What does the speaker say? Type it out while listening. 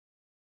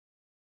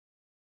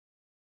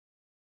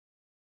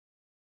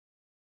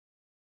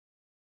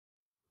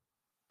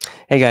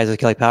Hey guys,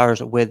 it's Kelly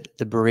Powers with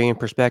the Berean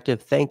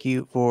Perspective. Thank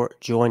you for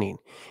joining.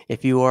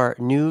 If you are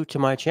new to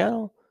my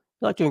channel,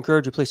 I'd like to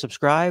encourage you, please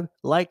subscribe,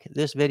 like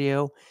this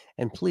video,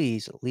 and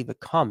please leave a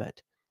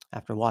comment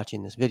after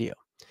watching this video.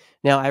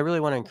 Now, I really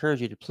want to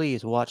encourage you to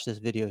please watch this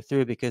video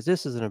through because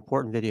this is an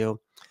important video,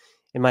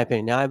 in my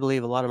opinion. Now, I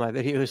believe a lot of my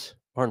videos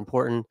are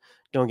important,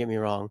 don't get me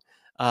wrong,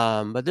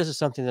 but this is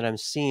something that I'm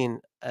seeing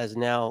as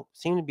now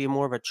seem to be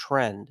more of a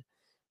trend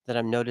that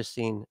I'm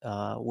noticing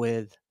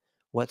with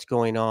what's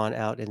going on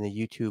out in the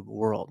YouTube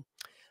world.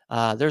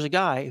 There's a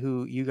guy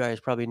who you guys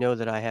probably know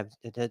that I have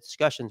had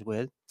discussions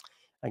with,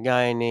 a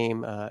guy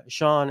named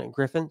Sean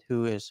Griffin,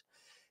 who is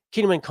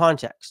Kingdom in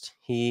Context.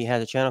 He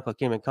has a channel called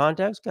Kingdom in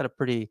Context, got a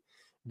pretty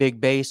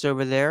big base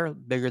over there,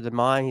 bigger than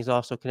mine. He's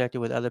also connected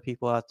with other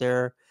people out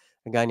there,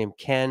 a guy named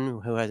Ken,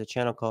 who has a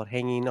channel called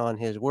Hanging on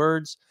His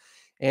Words.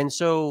 And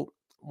so,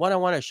 what I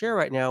want to share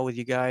right now with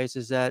you guys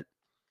is that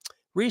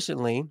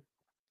recently,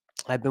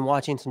 I've been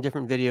watching some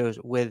different videos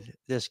with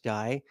this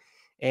guy,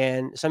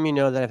 and some of you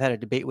know that I've had a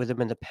debate with him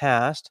in the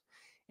past.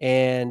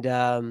 And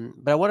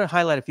but I want to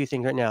highlight a few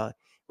things right now.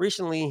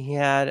 Recently, he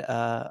had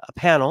a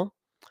panel.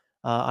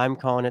 I'm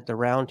calling it the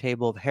Round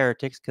Table of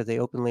Heretics because they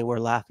openly were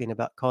laughing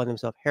about calling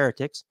themselves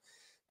heretics.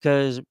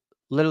 Because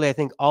literally, I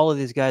think all of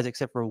these guys,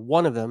 except for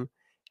one of them,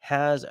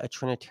 has a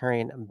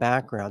Trinitarian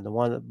background. The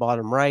one at the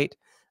bottom right,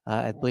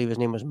 I believe his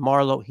name was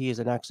Marlo. He is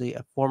actually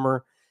a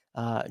former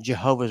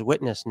Jehovah's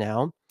Witness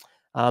now.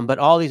 But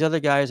all these other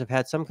guys have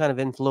had some kind of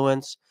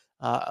influence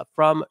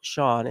from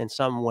Sean in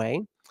some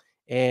way.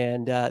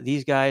 And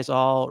these guys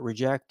all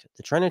reject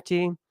the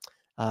Trinity.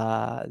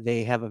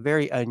 They have a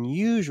very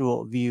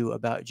unusual view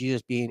about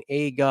Jesus being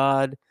a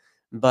God,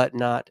 but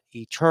not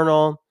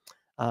eternal.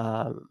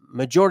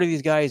 Majority of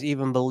these guys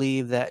even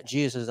believe that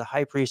Jesus is a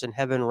high priest in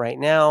heaven right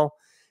now,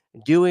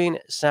 doing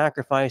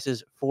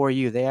sacrifices for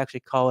you. They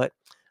actually call it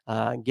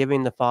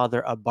giving the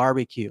Father a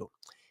barbecue,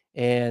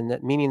 and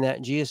meaning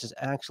that Jesus is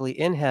actually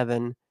in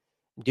heaven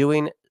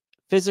doing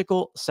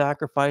physical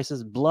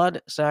sacrifices,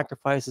 blood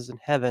sacrifices in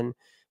heaven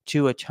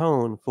to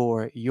atone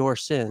for your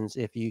sins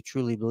if you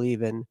truly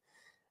believe in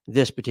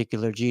this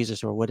particular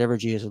Jesus or whatever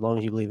Jesus, as long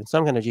as you believe in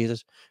some kind of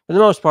Jesus. For the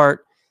most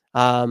part,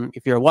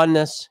 if you're a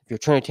oneness, if you're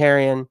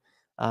Trinitarian,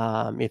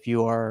 if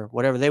you are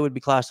whatever they would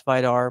be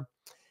classified are.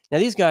 Now,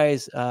 these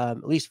guys,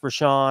 at least for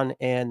Sean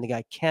and the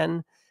guy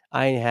Ken,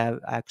 I have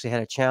actually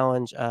had a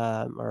challenge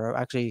or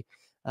actually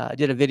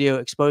did a video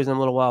exposing them a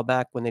little while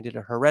back when they did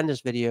a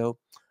horrendous video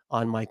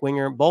on Mike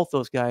Winger. Both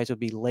those guys would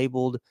be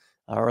labeled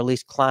or at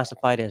least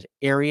classified as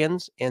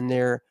Arians in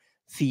their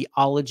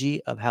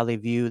theology of how they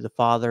view the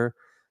Father,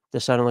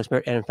 the Son, and the Holy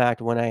Spirit. And in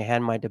fact, when I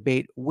had my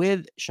debate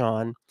with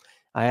Sean,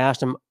 I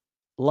asked him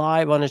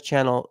live on his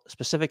channel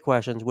specific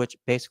questions, which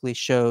basically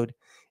showed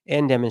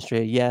and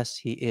demonstrated, yes,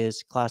 he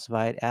is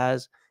classified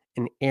as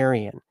an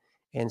Arian.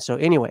 And so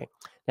anyway,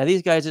 now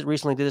these guys that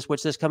recently did this,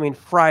 which this coming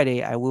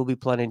Friday, I will be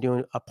planning on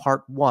doing a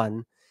part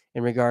 1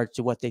 in regards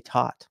to what they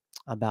taught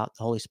about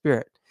the Holy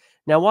Spirit.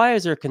 Now, why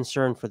is there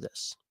concern for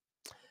this?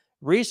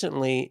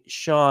 Recently,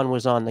 Sean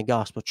was on the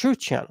Gospel Truth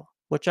channel,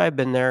 which I've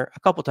been there a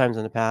couple times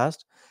in the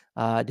past,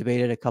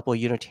 debated a couple of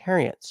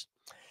Unitarians.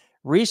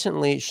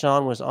 Recently,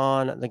 Sean was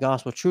on the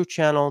Gospel Truth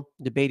channel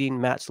debating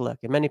Matt Slick.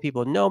 And many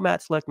people know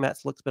Matt Slick. Matt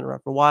Slick's been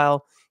around for a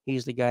while.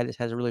 He's the guy that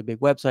has a really big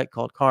website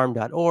called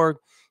carm.org.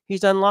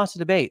 He's done lots of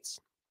debates.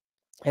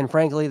 And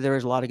frankly,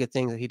 there's a lot of good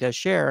things that he does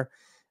share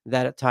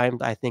that at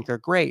times I think are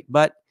great.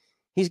 But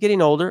he's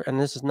getting older, and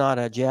this is not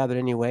a jab in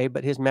any way,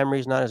 but his memory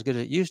is not as good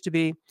as it used to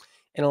be.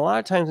 And a lot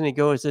of times when he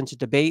goes into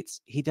debates,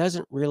 he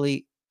doesn't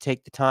really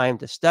take the time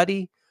to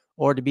study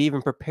or to be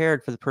even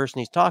prepared for the person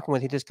he's talking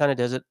with. He just kind of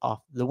does it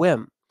off the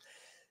whim.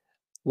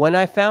 When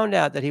I found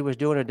out that he was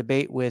doing a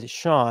debate with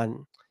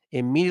Sean,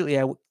 immediately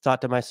I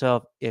thought to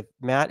myself, if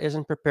Matt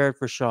isn't prepared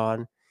for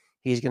Sean,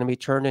 he's going to be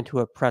turned into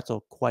a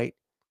pretzel quite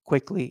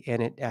quickly,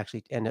 and it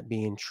actually ended up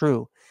being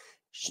true.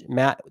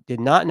 Matt did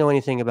not know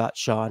anything about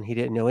Sean. He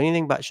didn't know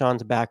anything about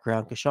Sean's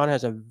background because Sean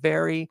has a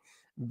very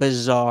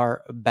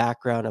bizarre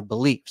background of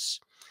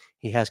beliefs.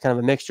 He has kind of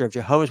a mixture of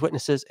Jehovah's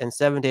Witnesses and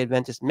Seventh-day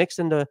Adventists mixed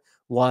into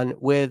one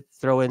with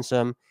throw in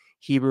some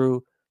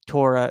Hebrew,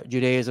 Torah,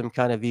 Judaism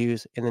kind of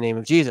views in the name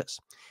of Jesus.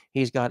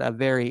 He's got a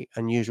very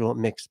unusual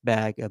mixed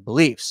bag of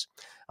beliefs.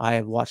 I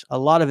have watched a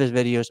lot of his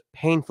videos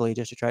painfully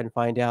just to try and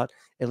find out,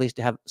 at least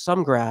to have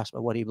some grasp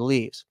of what he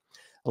believes.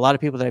 A lot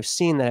of people that I've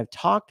seen that have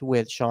talked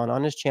with Sean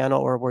on his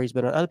channel or where he's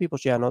been on other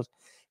people's channels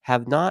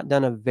have not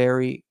done a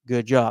very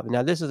good job.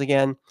 Now, this is,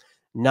 again,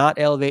 not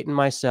elevating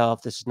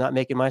myself. This is not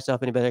making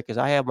myself any better because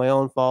I have my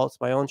own faults,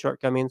 my own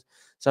shortcomings.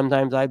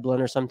 Sometimes I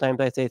blunder.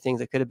 Sometimes I say things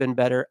that could have been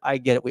better. I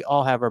get it. We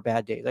all have our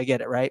bad days. I get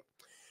it, right?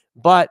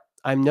 But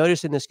I'm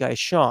noticing this guy,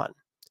 Sean.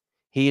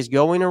 He's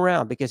going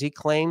around because he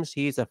claims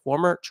he's a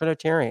former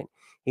Trinitarian.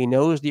 He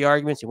knows the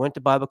arguments. He went to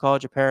Bible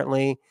college,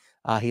 apparently.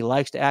 He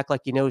likes to act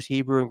like he knows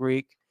Hebrew and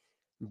Greek.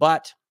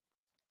 But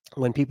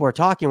when people are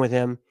talking with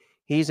him,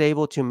 he's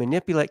able to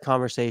manipulate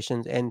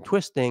conversations and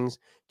twist things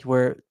to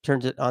where it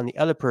turns it on the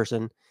other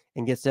person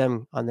and gets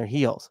them on their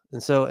heels.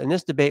 And so in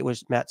this debate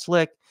with Matt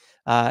Slick,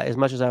 as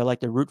much as I would like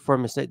to root for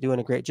him and doing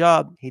a great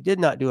job, he did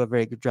not do a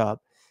very good job.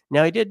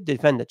 Now, he did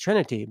defend the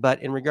Trinity,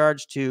 but in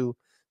regards to,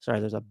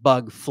 sorry, there's a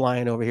bug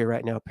flying over here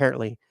right now,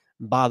 apparently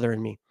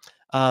bothering me.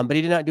 But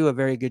he did not do a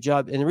very good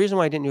job. And the reason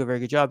why he didn't do a very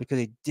good job, because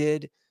he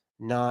did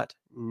not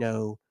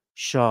know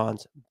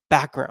Sean's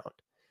background.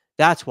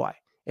 That's why.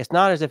 It's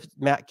not as if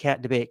Matt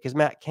can't debate, because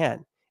Matt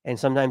can. And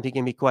sometimes he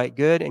can be quite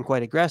good and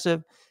quite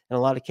aggressive in a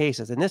lot of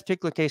cases. In this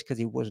particular case, because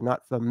he was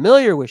not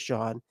familiar with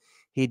Sean,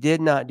 he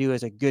did not do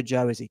as a good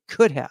job as he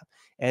could have.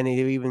 And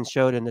he even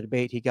showed in the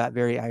debate, he got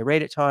very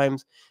irate at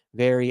times,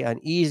 very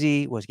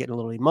uneasy, was getting a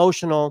little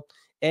emotional.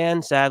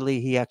 And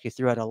sadly, he actually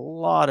threw out a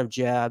lot of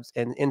jabs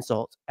and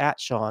insults at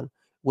Sean,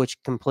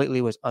 which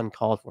completely was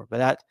uncalled for. But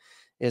that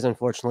is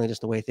unfortunately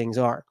just the way things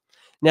are.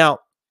 Now,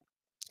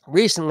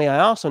 recently, I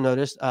also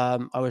noticed, I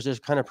was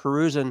just kind of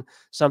perusing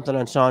something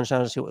on Sean's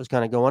channel to see what was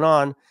kind of going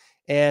on.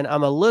 And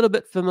I'm a little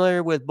bit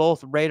familiar with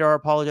both Radar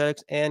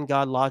Apologetics and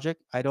God Logic.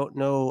 I don't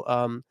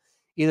know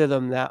either of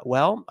them that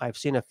well. I've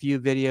seen a few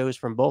videos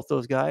from both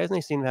those guys, and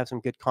they seem to have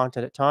some good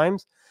content at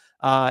times.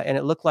 And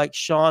it looked like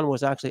Sean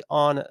was actually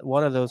on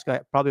one of those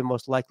guys, probably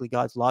most likely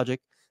God's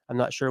Logic. I'm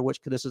not sure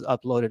which, because this is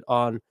uploaded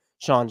on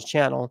Sean's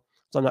channel.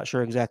 So I'm not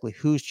sure exactly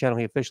whose channel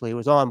he officially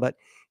was on, but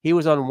he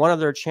was on one of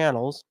their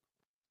channels.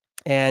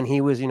 And he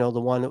was, the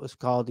one that was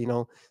called,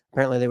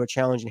 apparently they were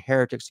challenging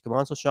heretics to come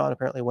on. So Sean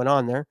apparently went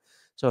on there.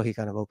 So he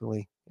kind of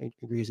openly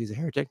agrees he's a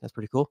heretic. That's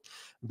pretty cool.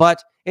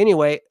 But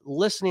anyway,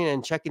 listening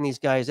and checking these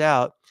guys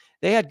out,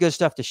 they had good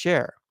stuff to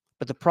share.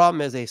 But the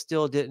problem is they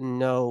still didn't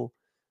know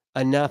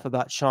enough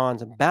about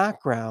Sean's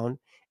background.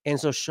 And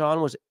so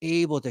Sean was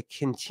able to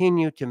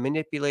continue to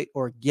manipulate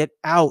or get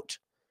out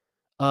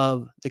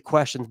of the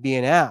questions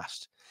being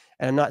asked.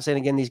 And I'm not saying,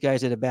 again, these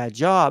guys did a bad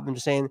job. I'm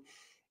just saying,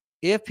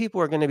 if people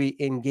are going to be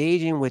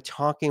engaging with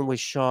talking with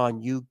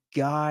Sean, you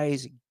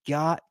guys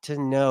got to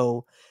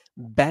know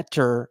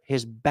better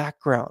his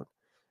background.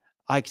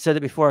 I said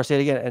it before, I'll say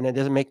it again, and it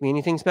doesn't make me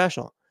anything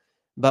special.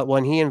 But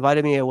when he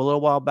invited me a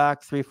little while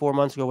back, 3-4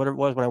 months ago, whatever it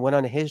was, when I went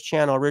on his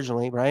channel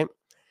originally, right?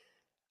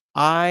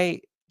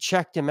 I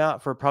checked him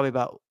out for probably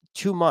about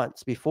 2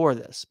 months before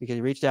this, because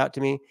he reached out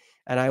to me,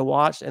 and I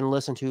watched and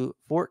listened to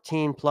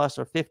 14 plus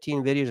or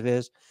 15 videos of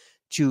his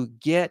to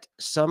get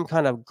some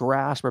kind of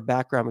grasp or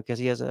background, because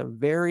he has a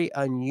very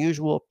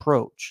unusual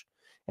approach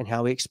and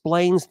how he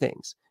explains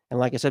things. And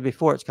like I said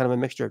before, it's kind of a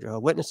mixture of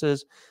Jehovah's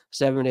Witnesses,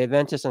 Seventh-day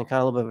Adventists, and kind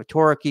of a little bit of a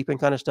Torah keeping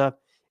kind of stuff.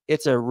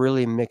 It's a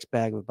really mixed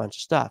bag of a bunch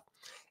of stuff.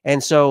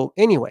 And so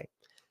anyway,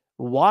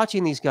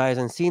 watching these guys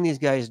and seeing these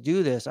guys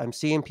do this, I'm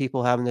seeing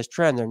people having this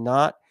trend. They're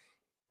not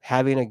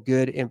having a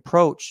good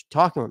approach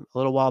talking to him. A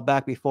little while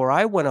back before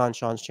I went on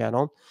Sean's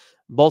channel,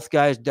 both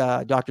guys,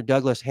 Dr.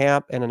 Douglas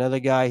Hamp and another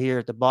guy here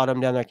at the bottom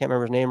down there, I can't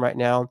remember his name right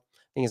now.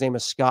 I think his name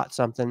is Scott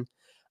something.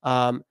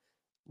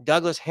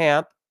 Douglas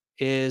Hamp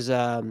is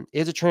a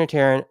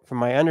Trinitarian. From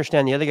my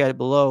understanding, the other guy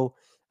below,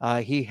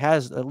 he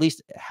has at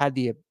least had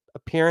the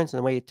appearance and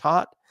the way he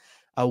taught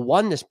a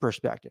oneness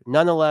perspective.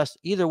 Nonetheless,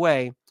 either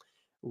way,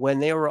 when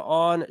they were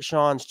on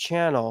Sean's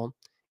channel,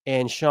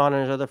 and Sean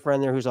and his other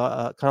friend there, who's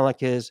kind of like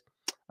his,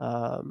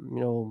 guy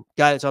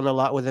that's on a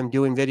lot with him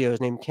doing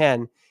videos, named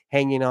Ken,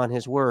 hanging on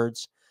his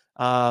words,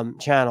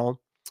 channel,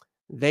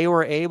 they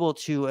were able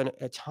to,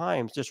 at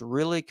times, just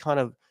really kind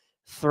of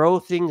throw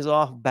things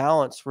off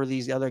balance for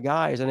these other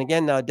guys. And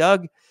again, now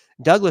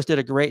Douglas did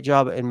a great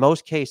job in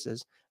most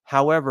cases.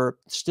 However,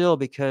 still,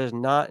 because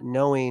not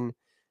knowing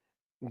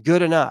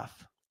good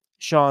enough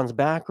Sean's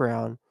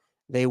background,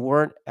 they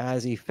weren't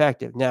as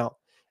effective. Now,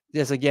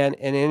 this again,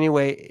 in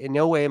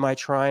no way am I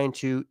trying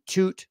to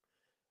toot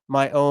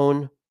my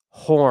own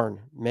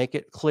horn. Make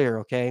it clear,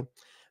 okay?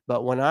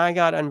 But when I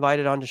got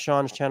invited onto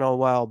Sean's channel a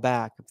while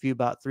back,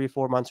 about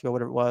 3-4 months ago,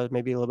 whatever it was,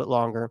 maybe a little bit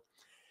longer,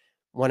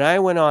 when I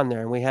went on there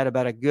and we had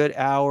about a good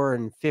hour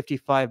and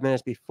 55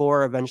 minutes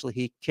before eventually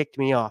he kicked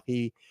me off.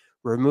 He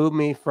removed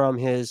me from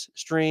his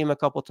stream a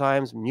couple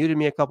times, muted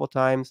me a couple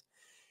times,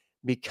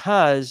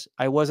 because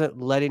I wasn't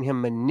letting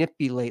him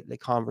manipulate the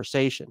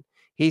conversation.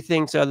 He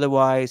thinks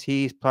otherwise.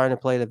 He's trying to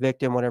play the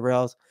victim, whatever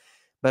else.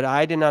 But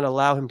I did not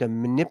allow him to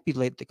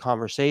manipulate the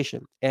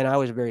conversation. And I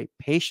was very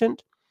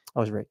patient. I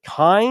was very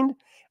kind.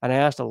 And I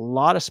asked a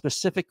lot of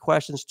specific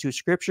questions to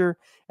scripture.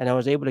 And I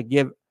was able to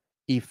give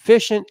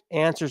efficient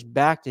answers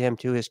back to him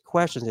to his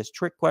questions, his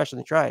trick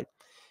questions he tried.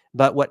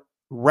 But what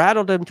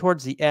rattled him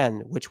towards the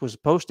end, which was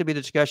supposed to be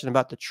the discussion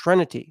about the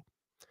Trinity,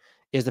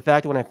 is the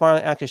fact that when I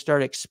finally actually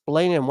started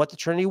explaining what the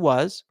Trinity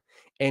was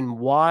and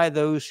why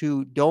those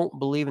who don't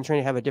believe in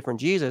Trinity have a different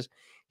Jesus,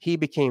 he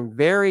became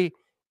very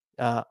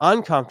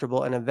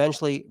uncomfortable and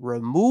eventually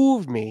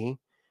removed me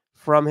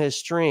from his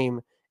stream,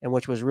 and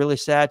which was really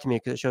sad to me,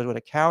 because it shows what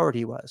a coward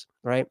he was,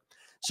 right?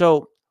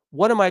 So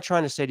what am I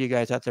trying to say to you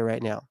guys out there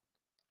right now?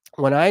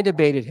 When I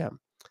debated him,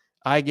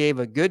 I gave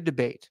a good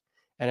debate,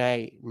 and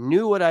I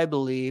knew what I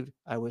believed.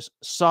 I was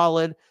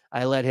solid.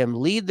 I let him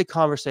lead the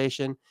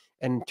conversation.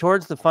 And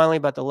towards finally,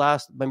 about the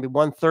last, maybe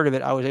 1/3 of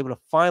it, I was able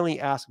to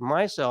finally ask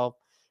myself,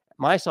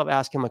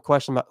 ask him a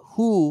question about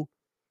who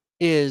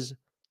is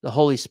the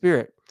Holy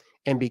Spirit.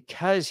 And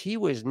because he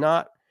was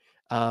not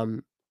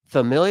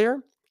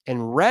familiar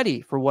and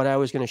ready for what I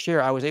was going to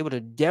share, I was able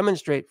to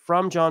demonstrate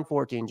from John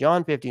 14,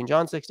 John 15,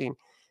 John 16,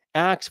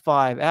 Acts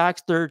 5,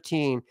 Acts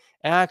 13,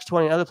 Acts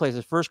 20, and other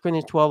places, 1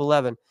 Corinthians 12,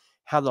 11,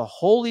 how the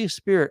Holy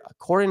Spirit,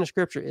 according to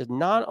Scripture, is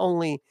not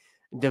only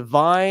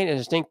divine and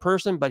distinct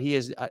person, but he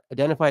is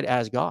identified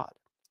as God.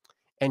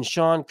 And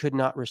Sean could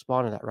not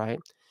respond to that, right?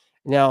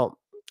 Now,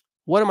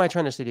 what am I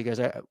trying to say to you guys?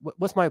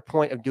 What's my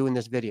point of doing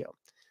this video?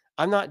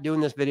 I'm not doing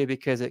this video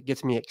because it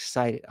gets me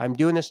excited. I'm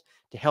doing this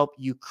to help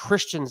you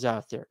Christians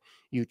out there,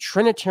 you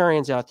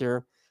Trinitarians out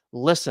there.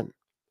 Listen,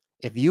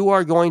 if you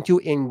are going to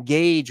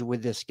engage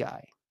with this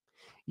guy,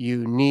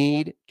 you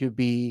need to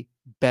be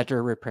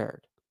better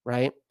prepared,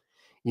 right?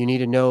 You need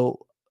to know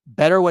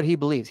better what he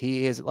believes.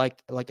 He is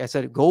like I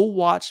said, go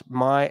watch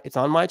it's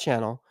on my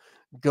channel.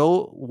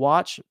 Go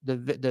watch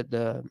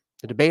the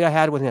debate I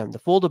had with him, the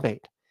full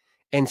debate,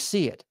 and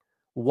see it.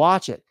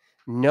 Watch it.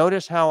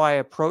 Notice how I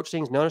approach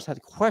things. Notice how the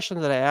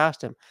questions that I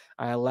asked him,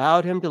 I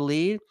allowed him to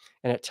lead.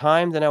 And at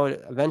times, then I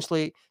would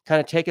eventually kind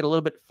of take it a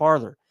little bit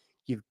farther.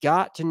 You've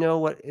got to know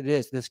what it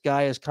is. This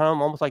guy is kind of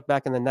almost like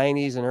back in the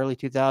 90s and early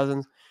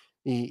 2000s.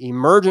 The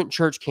emergent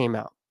church came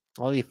out.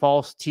 All the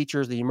false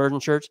teachers, the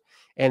emergent church.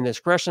 And the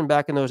expression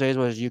back in those days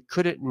was you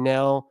couldn't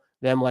nail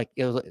them, like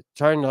it was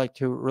trying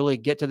to really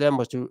get to them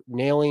was to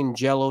nailing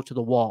jello to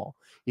the wall.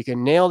 You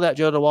can nail that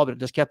jello to the wall, but it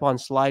just kept on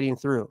sliding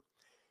through.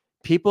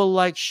 People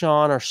like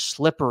Sean are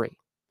slippery.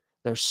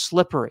 They're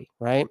slippery,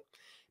 right?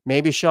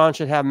 Maybe Sean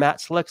should have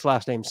Matt Slick's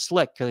last name,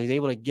 Slick, because he's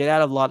able to get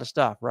out of a lot of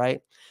stuff, right?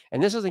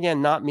 And this is,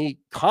 again, not me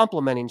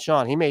complimenting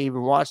Sean. He may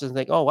even watch this and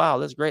think, oh, wow,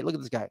 that's great. Look at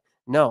this guy.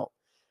 No,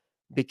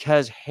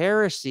 because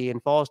heresy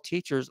and false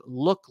teachers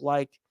look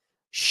like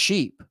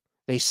sheep.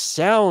 They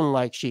sound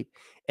like sheep.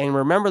 And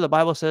remember, the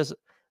Bible says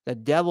the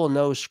devil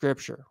knows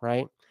Scripture,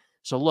 right?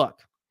 So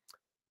look,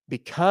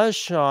 because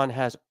Sean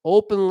has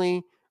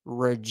openly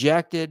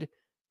rejected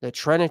the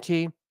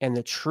Trinity and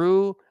the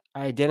true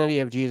identity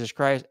of Jesus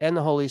Christ and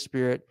the Holy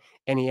Spirit,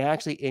 and he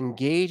actually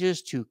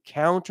engages to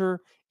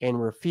counter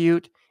and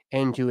refute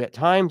and to at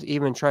times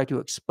even try to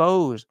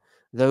expose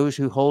those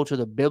who hold to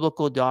the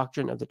biblical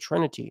doctrine of the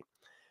Trinity.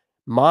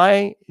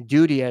 My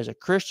duty as a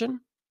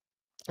Christian,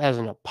 as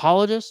an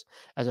apologist,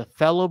 as a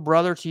fellow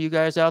brother to you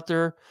guys out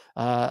there,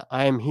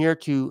 I am here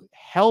to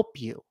help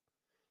you,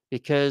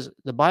 because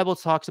the Bible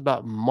talks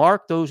about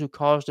mark those who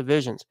cause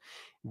divisions.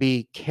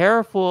 Be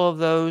careful of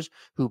those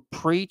who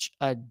preach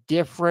a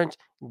different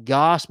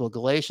gospel.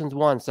 Galatians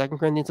 1, 2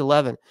 Corinthians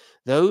 11.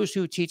 Those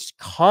who teach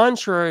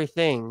contrary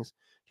things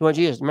to what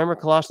Jesus. Remember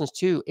Colossians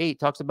 2, 8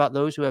 talks about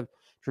those who have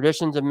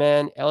traditions of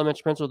men,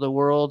 elementary principles of the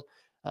world,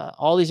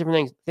 all these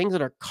different things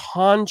that are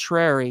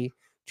contrary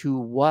to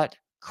what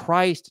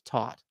Christ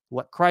taught,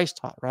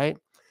 right?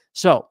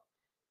 So,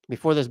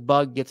 before this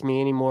bug gets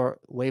me any more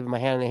waving my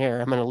hand in the air,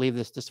 I'm going to leave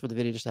this just for the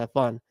video, just to have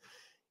fun.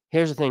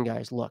 Here's the thing,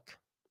 guys. Look,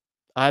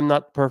 I'm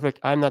not perfect.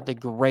 I'm not the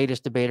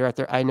greatest debater out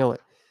there. I know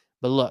it.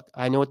 But look,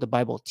 I know what the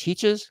Bible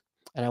teaches,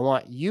 and I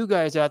want you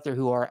guys out there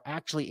who are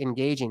actually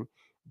engaging,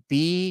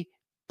 be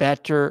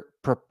better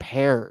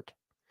prepared.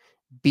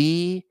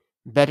 Be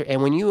better.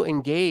 And when you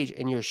engage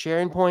and you're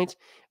sharing points,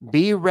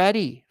 be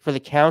ready for the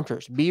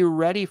counters. Be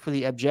ready for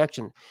the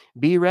objection.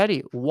 Be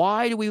ready.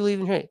 Why do we believe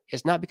in Trinity?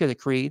 It's not because of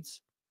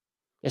creeds.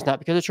 It's not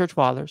because of church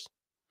fathers.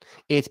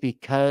 It's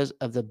because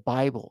of the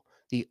Bible.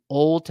 The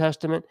Old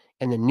Testament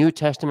and the New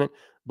Testament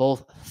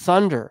both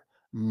thunder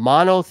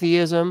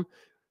monotheism,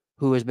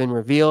 who has been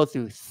revealed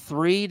through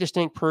three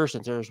distinct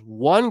persons. There's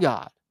one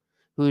God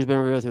who has been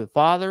revealed through the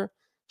Father,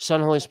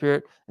 Son, and Holy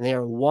Spirit, and they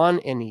are one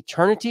in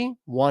eternity,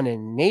 one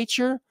in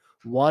nature,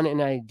 one in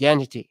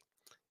identity.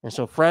 And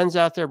so, friends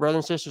out there, brothers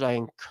and sisters, I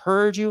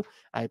encourage you,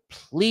 I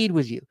plead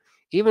with you,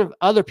 even if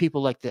other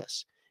people like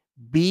this,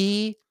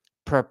 be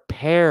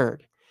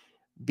prepared.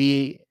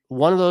 Be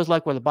one of those,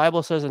 like where the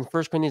Bible says in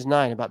 1 Corinthians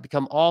 9 about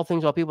become all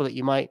things to all people that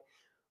you might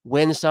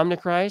win some to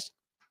Christ.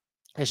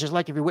 It's just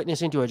like if you're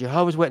witnessing to a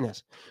Jehovah's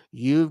Witness,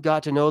 you've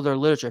got to know their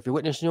literature. If you're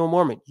witnessing to a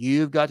Mormon,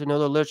 you've got to know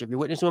their literature. If you're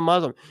witnessing to a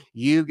Muslim,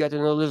 you've got to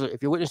know their literature.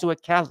 If you're witnessing to a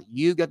Catholic,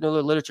 you've got to know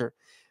their literature.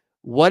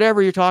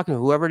 Whatever you're talking to,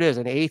 whoever it is,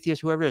 an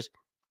atheist, whoever it is,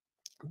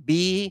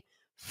 be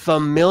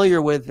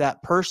familiar with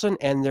that person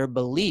and their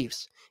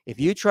beliefs. If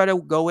you try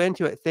to go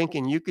into it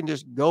thinking you can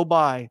just go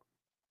by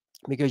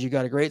because you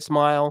got a great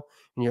smile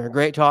and you're a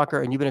great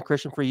talker and you've been a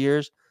Christian for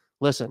years,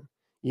 listen,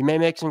 you may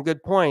make some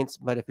good points,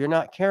 but if you're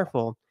not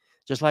careful,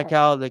 just like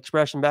how the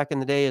expression back in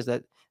the day is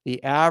that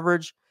the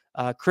average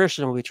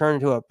Christian will be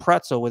turned into a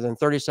pretzel within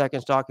 30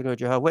 seconds talking to a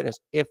Jehovah's Witness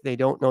if they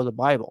don't know the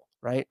Bible,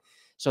 right?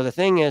 So the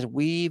thing is,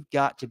 we've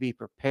got to be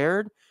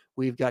prepared.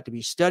 We've got to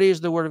be studiers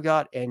of the Word of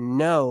God and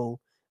know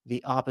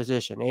the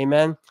opposition.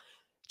 Amen.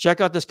 Check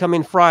out this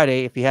coming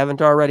Friday if you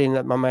haven't already.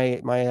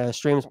 My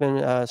stream's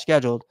been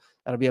scheduled.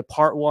 That'll be a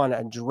part one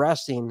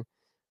addressing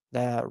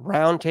the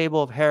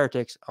roundtable of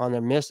heretics on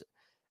the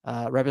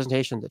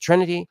misrepresentation of the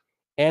Trinity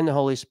and the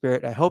Holy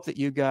Spirit. I hope that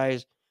you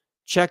guys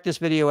check this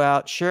video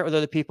out, share it with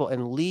other people,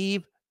 and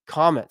leave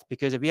comments,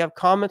 because if you have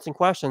comments and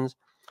questions,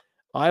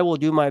 I will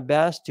do my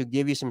best to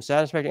give you some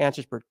satisfactory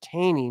answers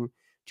pertaining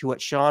to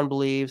what Sean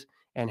believes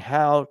and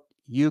how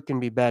you can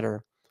be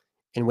better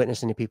in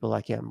witnessing to people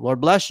like him. Lord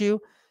bless you.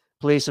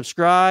 Please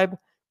subscribe.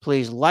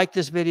 Please like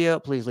this video.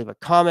 Please leave a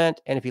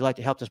comment. And if you'd like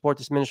to help to support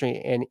this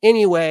ministry in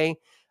any way,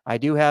 I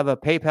do have a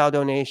PayPal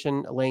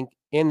donation link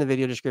in the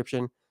video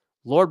description.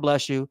 Lord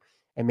bless you,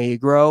 and may you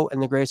grow in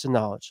the grace and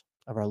knowledge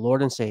of our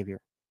Lord and Savior,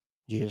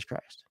 Jesus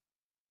Christ.